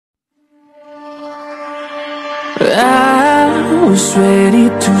I was ready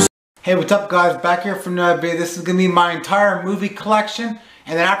to. Hey, what's up guys, back here from another video. This is going to be my entire movie collection,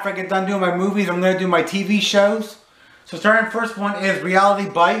 and then after I get done doing my movies, I'm going to do my TV shows. So starting first one is Reality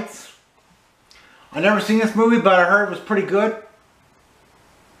Bites. I've never seen this movie, but I heard it was pretty good.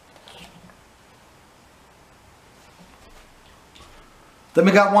 Then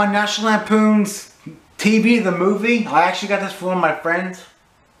we got one, National Lampoon's TV, the movie. I actually got this from one of my friends.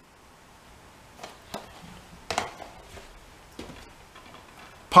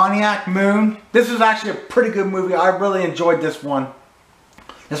 Pontiac Moon. This was actually a pretty good movie. I really enjoyed this one.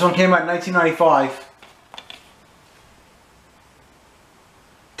 This one came out in 1995.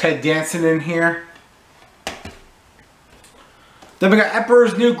 Ted Danson in here. Then we got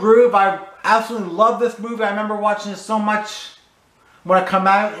Emperor's New Groove. I absolutely love this movie. I remember watching it so much when it came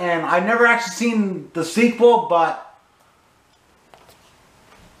out, and I've never actually seen the sequel, but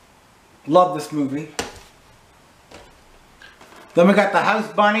love this movie. Then we got The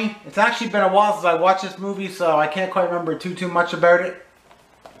House Bunny. It's actually been a while since I watched this movie, so I can't quite remember too much about it.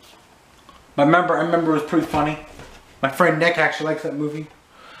 But I remember it was pretty funny. My friend Nick actually likes that movie.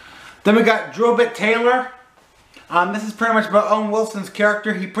 Then we got Drillbit Taylor. This is pretty much about Owen Wilson's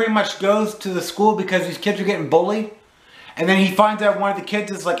character. He pretty much goes to the school because these kids are getting bullied. And then he finds out one of the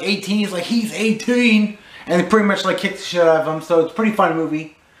kids is like 18. He's like, he's 18. And they pretty much like kick the shit out of him. So it's a pretty fun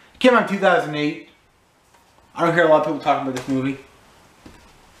movie. It came out in 2008. I don't hear a lot of people talking about this movie.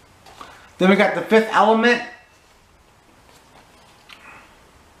 Then we got The Fifth Element.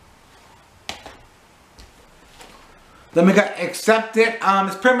 Then we got Accept It.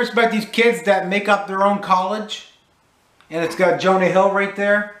 It's pretty much about these kids that make up their own college. And it's got Jonah Hill right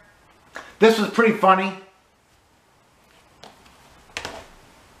there. This was pretty funny.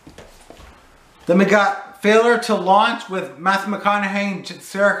 Then we got Failure to Launch with Matthew McConaughey and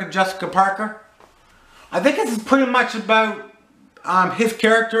Sarah Jessica Parker. I think this is pretty much about his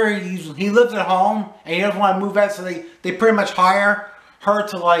character. He lives at home and he doesn't want to move out, so they pretty much hire her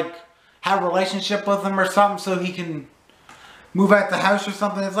to like have a relationship with him or something so he can move out the house or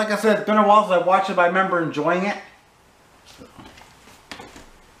something. It's like I said, it's been a while since I watched it, but I remember enjoying it.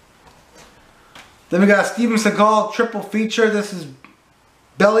 Then we got a Steven Seagal triple feature. This is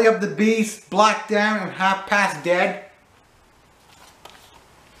Belly of the Beast, Black Down, and Half Past Dead.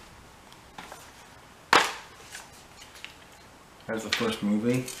 There's the first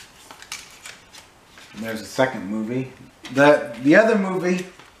movie. And there's the second movie. The other movie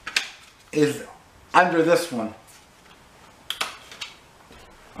is under this one.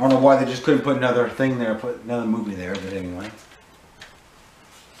 I don't know why they just couldn't put another thing there, put another movie there, but anyway.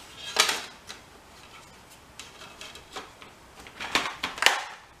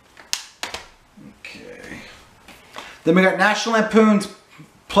 Okay. Then we got National Lampoon's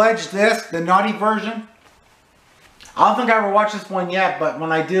Pledge This, the naughty version. I don't think I ever watched this one yet, but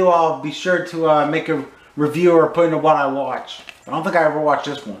when I do, I'll be sure to make a review or put into what I watch. I don't think I ever watched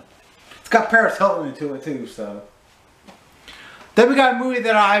this one. It's got Paris Hilton into it too, so. Then we got a movie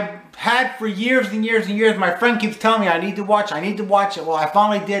that I've had for years and years and years. My friend keeps telling me I need to watch it. Well, I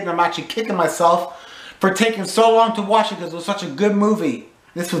finally did, and I'm actually kicking myself for taking so long to watch it because it was such a good movie.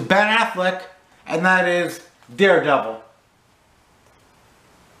 This was Ben Affleck, and that is Daredevil.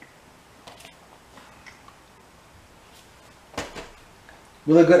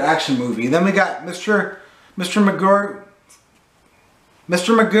 Really good action movie. Then we got Mr. Magoo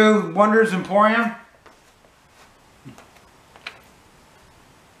Wonders Emporium.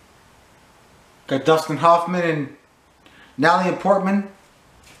 Got Dustin Hoffman and Natalie Portman.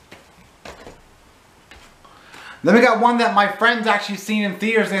 Then we got one that my friends actually seen in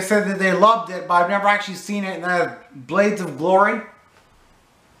theaters. They said that they loved it, but I've never actually seen it. And that's Blades of Glory.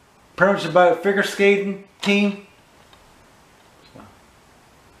 Pretty much about a figure skating team.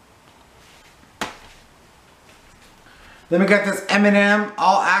 Then we got this Eminem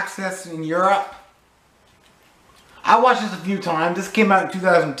All Access in Europe. I watched this a few times. This came out in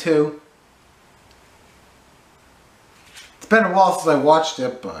 2002. It's been a while since I watched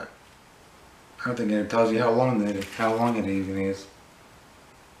it, but I don't think it tells you how long it even is.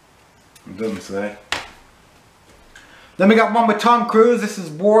 It doesn't say. Then we got one with Tom Cruise. This is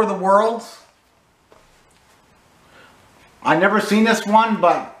War of the Worlds. I never seen this one,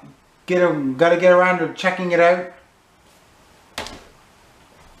 but gotta get around to checking it out.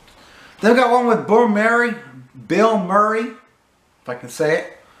 Then we got one with Bill Murray, if I can say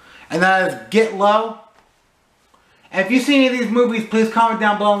it. And that is Get Low. And if you've seen any of these movies, please comment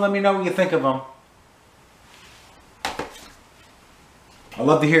down below and let me know what you think of them. I'd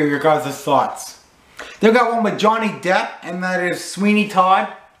love to hear your guys' thoughts. They've got one with Johnny Depp, and that is Sweeney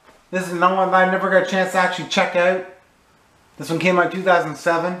Todd. This is another one that I never got a chance to actually check out. This one came out in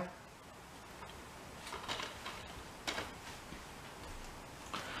 2007.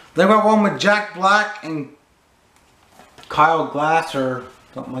 They got one with Jack Black and Kyle Glass or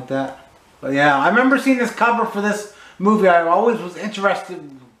something like that. But yeah, I remember seeing this cover for this movie. I always was interested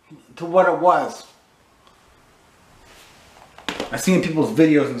to what it was. I've seen people's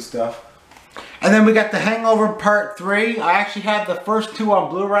videos and stuff. And then we got The Hangover Part 3. I actually have the first two on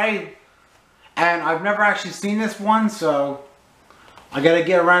Blu-ray. And I've never actually seen this one, so I gotta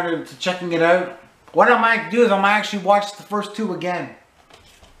get around to checking it out. What I might do is I might actually watch the first two again.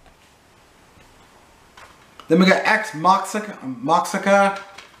 Then we got Ex Moxica. I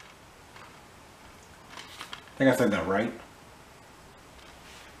think I said that right.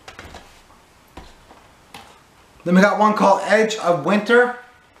 Then we got one called Edge of Winter.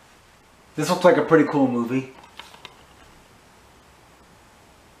 This looks like a pretty cool movie.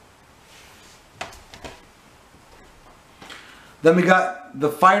 Then we got The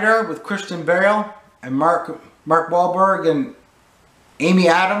Fighter with Christian Bale and Mark Wahlberg and Amy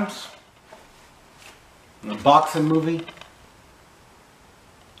Adams. A boxing movie.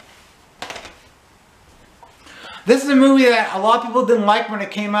 This is a movie that a lot of people didn't like when it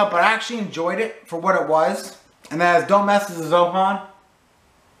came out, but I actually enjoyed it for what it was. And that is Don't Mess with Zohan.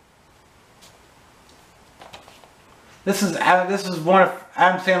 This is one of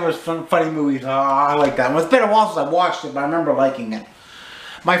Adam Sandler's funny movies. I like that one. It's been a while since I watched it, but I remember liking it.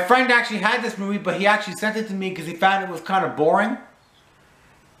 My friend actually had this movie, but he actually sent it to me because he found it was kind of boring.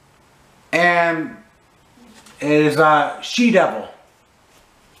 And it is She-Devil.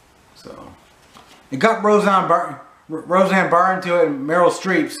 So it got Roseanne Barr into it and Meryl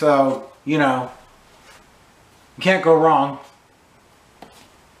Streep, so you know you can't go wrong.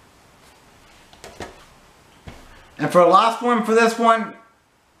 And for the last one for this one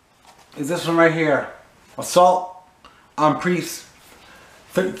is this one right here. Assault on Precinct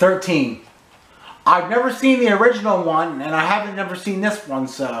 13. I've never seen the original one and I haven't never seen this one,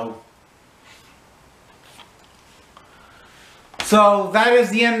 so that is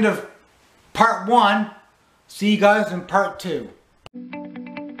the end of part 1. See you guys in part 2.